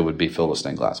it would be filled with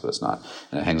stained glass, but it's not.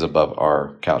 And it hangs above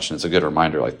our couch. And it's a good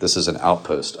reminder, like, this is an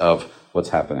outpost of what's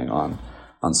happening on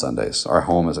Sundays. Our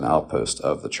home is an outpost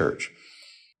of the church.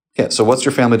 Yeah, so what's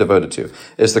your family devoted to?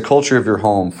 Is the culture of your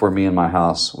home, for me and my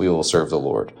house, we will serve the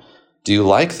Lord? Do you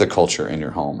like the culture in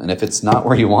your home? And if it's not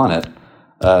where you want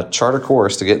it, chart a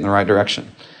course to get in the right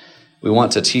direction. We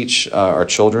want to teach our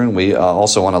children. We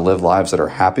also want to live lives that are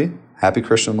happy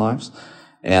Christian lives.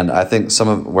 And I think some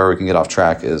of where we can get off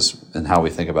track is in how we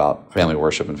think about family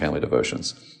worship and family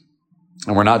devotions.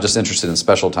 And we're not just interested in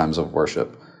special times of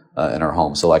worship in our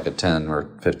home, so like a 10 or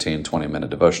 15, 20-minute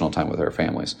devotional time with our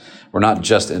families. We're not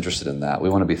just interested in that. We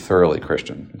want to be thoroughly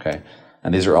Christian, okay?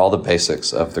 And these are all the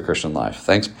basics of the Christian life.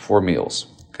 Thanks before meals,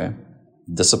 okay?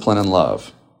 Discipline and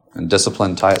love. And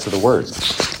discipline, tie it to the Word.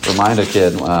 Remind a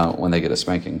kid when they get a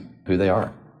spanking who they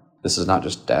are. This is not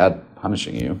just dad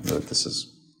punishing you. This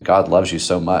is God loves you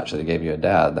so much that he gave you a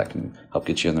dad that can help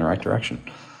get you in the right direction.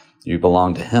 You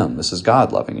belong to him. This is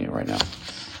God loving you right now.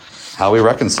 How we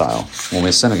reconcile when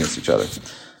we sin against each other.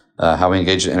 How we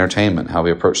engage in entertainment. How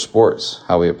we approach sports.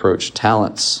 How we approach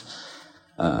talents.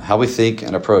 How we think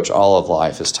and approach all of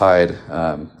life is tied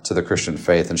to the Christian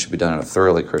faith and should be done in a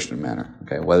thoroughly Christian manner.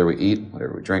 Okay, whether we eat,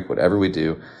 whatever we drink, whatever we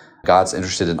do, God's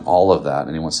interested in all of that,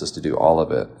 and he wants us to do all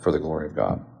of it for the glory of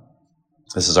God.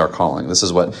 This is our calling. This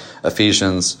is what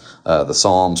Ephesians, the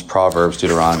Psalms, Proverbs,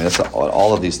 Deuteronomy, that's what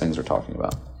all of these things are talking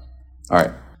about. All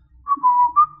right.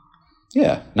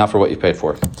 Yeah, now for what you paid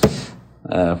for.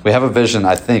 We have a vision,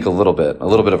 I think, a little bit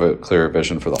of a clearer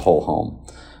vision for the whole home.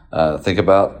 Think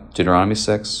about Deuteronomy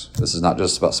 6. This is not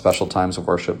just about special times of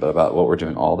worship, but about what we're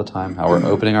doing all the time, how we're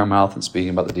opening our mouth and speaking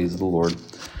about the deeds of the Lord.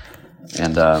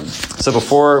 And so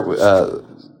before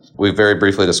we very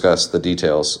briefly discussed the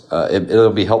details,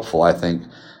 it'll be helpful, I think,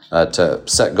 to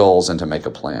set goals and to make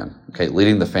a plan. Okay,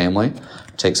 leading the family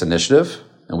takes initiative,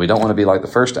 and we don't want to be like the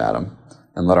first Adam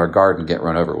and let our garden get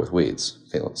run over with weeds.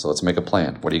 Okay, so let's make a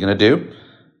plan. What are you going to do?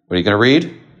 What are you going to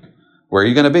read? Where are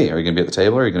you going to be? Are you going to be at the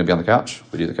table? Or are you going to be on the couch?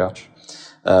 We do the couch.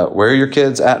 Where are your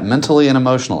kids at mentally and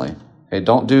emotionally? Okay,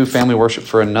 don't do family worship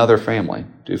for another family.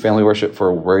 Do family worship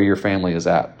for where your family is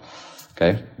at.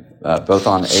 Okay, both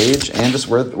on age and just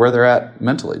where they're at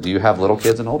mentally. Do you have little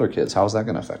kids and older kids? How is that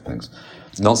going to affect things?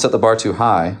 Don't set the bar too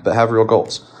high, but have real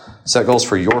goals. Set goals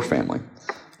for your family.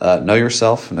 Know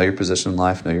yourself, know your position in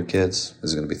life, know your kids.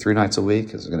 Is it going to be 3 nights a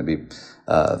week? Is it going to be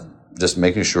just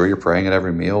making sure you're praying at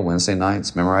every meal, Wednesday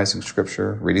nights, memorizing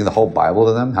scripture, reading the whole Bible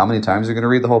to them? How many times are you going to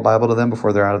read the whole Bible to them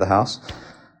before they're out of the house?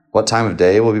 What time of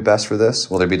day will be best for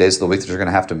this? Will there be days of the week that you're going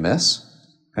to have to miss?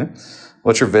 Okay.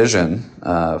 What's your vision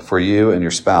for you and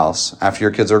your spouse after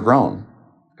your kids are grown?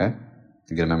 Okay.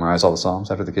 You going to memorize all the Psalms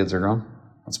after the kids are grown?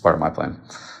 That's part of my plan.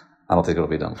 I don't think it'll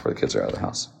be done before the kids are out of the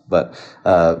house. But,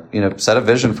 set a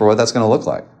vision for what that's going to look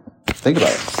like. Think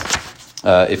about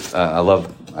it.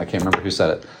 I can't remember who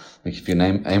said it. Like, if you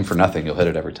aim for nothing, you'll hit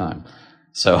it every time.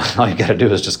 So all you got to do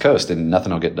is just coast and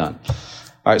nothing will get done.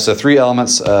 All right, so 3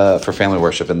 elements for family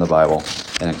worship in the Bible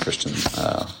and in Christian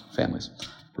families.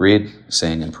 Read,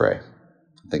 sing, and pray.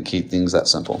 I think keep things that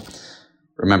simple.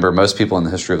 Remember, most people in the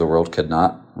history of the world could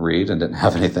not read and didn't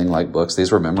have anything like books.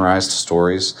 These were memorized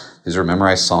stories. These were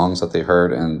memorized songs that they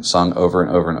heard and sung over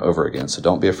and over and over again. So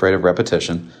don't be afraid of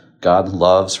repetition. God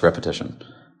loves repetition,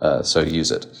 so use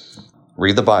it.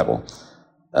 Read the Bible.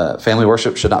 Family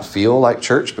worship should not feel like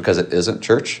church because it isn't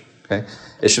church. Okay,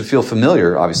 it should feel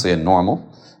familiar, obviously, and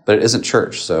normal, but it isn't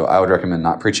church. So I would recommend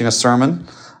not preaching a sermon.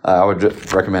 I would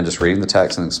recommend just reading the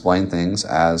text and explain things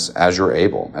as you're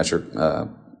able, as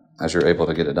you're able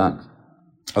to get it done.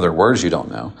 Are there words you don't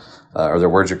know? Are there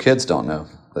words your kids don't know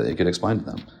that you could explain to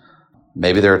them?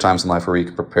 Maybe there are times in life where you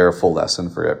can prepare a full lesson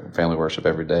for family worship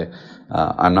every day.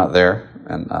 I'm not there,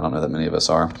 and I don't know that many of us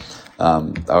are.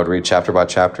 I would read chapter by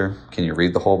chapter. Can you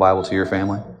read the whole Bible to your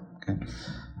family? Okay.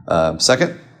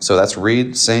 Second, so that's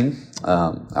read, sing.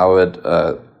 I would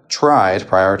try to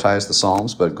prioritize the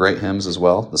Psalms, but great hymns as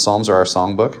well. The Psalms are our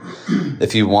songbook.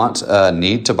 If you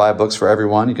need to buy books for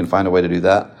everyone, you can find a way to do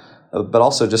that. But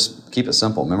also just keep it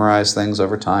simple. Memorize things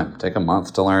over time. Take a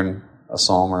month to learn a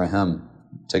psalm or a hymn.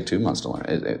 Take 2 months to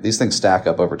learn. These things stack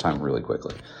up over time really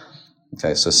quickly.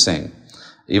 Okay, so sing.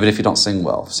 Even if you don't sing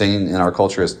well. Singing in our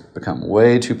culture has become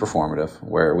way too performative,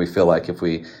 where we feel like if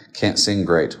we can't sing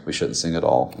great, we shouldn't sing at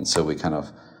all. And so we kind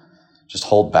of just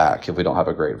hold back if we don't have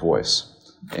a great voice.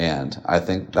 And I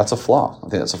think that's a flaw. I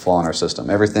think that's a flaw in our system.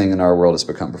 Everything in our world has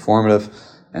become performative,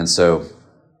 and so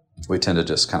we tend to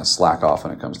just kind of slack off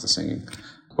when it comes to singing.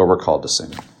 But we're called to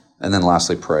sing. And then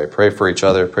lastly, pray. Pray for each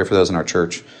other. Pray for those in our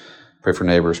church. Pray for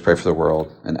neighbors. Pray for the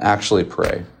world. And actually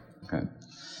pray. Okay.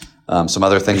 Some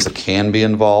other things that can be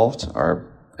involved are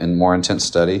in more intense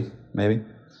study, maybe.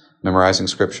 Memorizing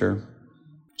scripture.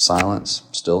 Silence.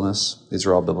 Stillness. These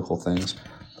are all biblical things.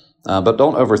 But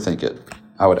don't overthink it.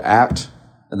 I would act,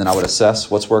 and then I would assess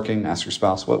what's working. Ask your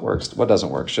spouse what works, what doesn't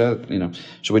work. Should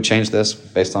we change this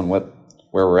based on where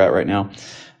we're at right now?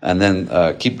 And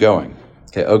then keep going.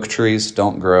 Okay, oak trees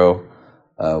don't grow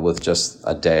with just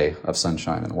a day of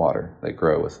sunshine and water. They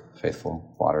grow with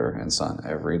faithful water and sun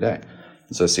every day.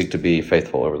 So seek to be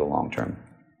faithful over the long term.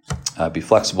 Be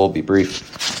flexible, be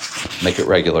brief, make it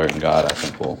regular, and God, I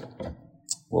think,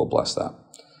 will bless that.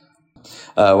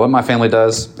 What my family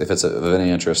does, if it's of any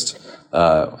interest,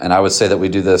 and I would say that we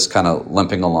do this kind of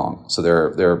limping along. So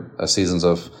there are seasons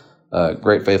of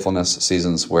great faithfulness,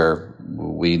 seasons where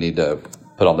we need to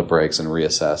put on the brakes and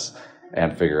reassess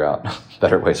and figure out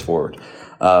better ways forward.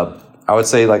 I would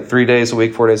say like 3 days a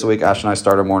week, 4 days a week, Ash and I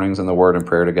start our mornings in the Word and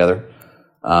prayer together.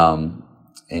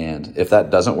 And if that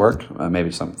doesn't work, maybe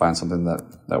find something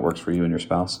that works for you and your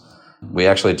spouse. We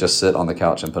actually just sit on the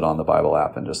couch and put on the Bible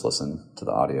app and just listen to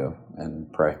the audio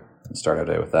and pray and start our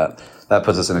day with that. That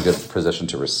puts us in a good position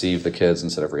to receive the kids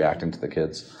instead of reacting to the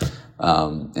kids.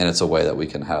 And it's a way that we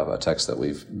can have a text that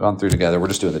we've gone through together. We're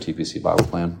just doing the TPC Bible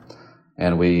plan.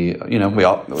 And we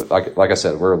all, like I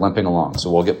said, we're limping along.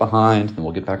 So we'll get behind and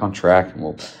we'll get back on track.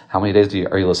 And how many days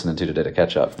are you listening to today to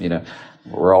catch up?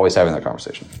 We're always having that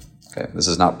conversation. Okay, this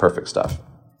is not perfect stuff.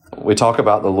 We talk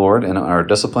about the Lord in our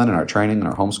discipline, in our training, in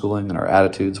our homeschooling, in our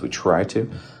attitudes. We try to.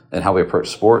 And how we approach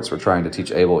sports. We're trying to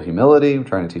teach Abel humility. We're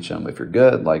trying to teach him if you're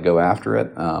good, go after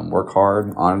it. Work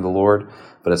hard, honor the Lord.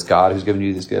 But it's God who's given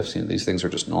you these gifts. These things are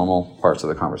just normal parts of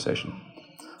the conversation.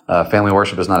 Family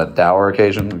worship is not a dour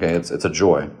occasion. Okay, it's a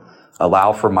joy.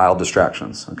 Allow for mild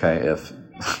distractions. Okay, if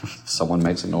someone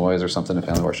makes a noise or something in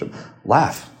family worship,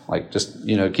 laugh. Just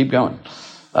keep going.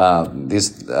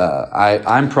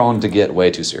 I'm prone to get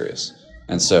way too serious,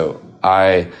 and so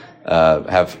I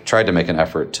have tried to make an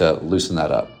effort to loosen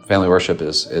that up. Family worship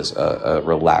is a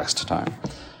relaxed time.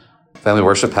 Family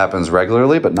worship happens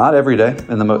regularly, but not every day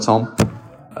in the Moats home.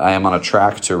 I am on a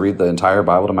track to read the entire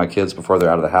Bible to my kids before they're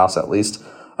out of the house at least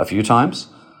a few times.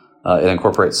 It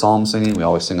incorporates psalm singing. We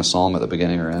always sing a psalm at the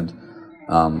beginning or end.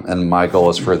 And my goal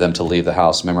is for them to leave the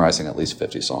house memorizing at least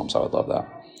 50 psalms. I would love that.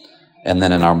 And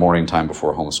then in our morning time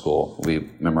before homeschool, we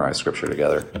memorize scripture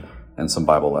together. And some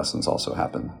Bible lessons also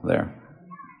happen there.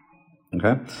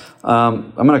 Okay?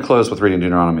 I'm going to close with reading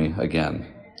Deuteronomy again.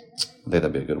 I think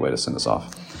that'd be a good way to send us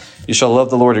off. You shall love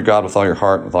the Lord your God with all your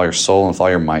heart, with all your soul, and with all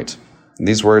your might. And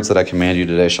these words that I command you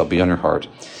today shall be on your heart.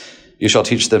 You shall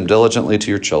teach them diligently to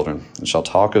your children, and shall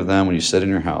talk of them when you sit in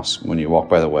your house, when you walk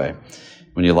by the way,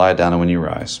 when you lie down and when you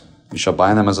rise. You shall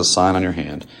bind them as a sign on your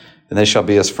hand, and they shall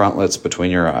be as frontlets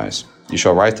between your eyes. You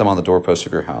shall write them on the doorposts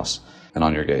of your house and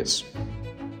on your gates.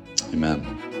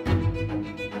 Amen.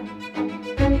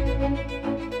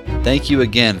 Thank you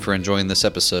again for enjoying this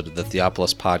episode of the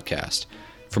Theopolis Podcast.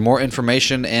 For more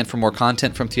information and for more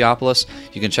content from Theopolis,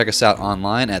 you can check us out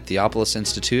online at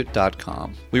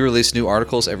theopolisinstitute.com. We release new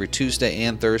articles every Tuesday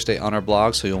and Thursday on our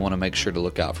blog, so you'll want to make sure to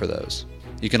look out for those.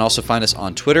 You can also find us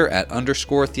on Twitter at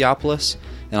 _Theopolis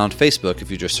and on Facebook if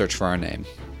you just search for our name.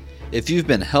 If you've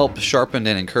been helped, sharpened,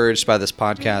 and encouraged by this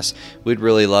podcast, we'd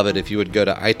really love it if you would go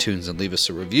to iTunes and leave us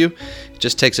a review. It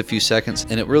just takes a few seconds,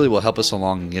 and it really will help us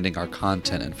along in getting our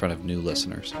content in front of new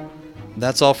listeners.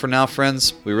 That's all for now,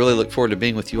 friends. We really look forward to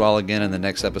being with you all again in the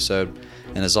next episode.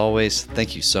 And as always,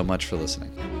 thank you so much for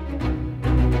listening.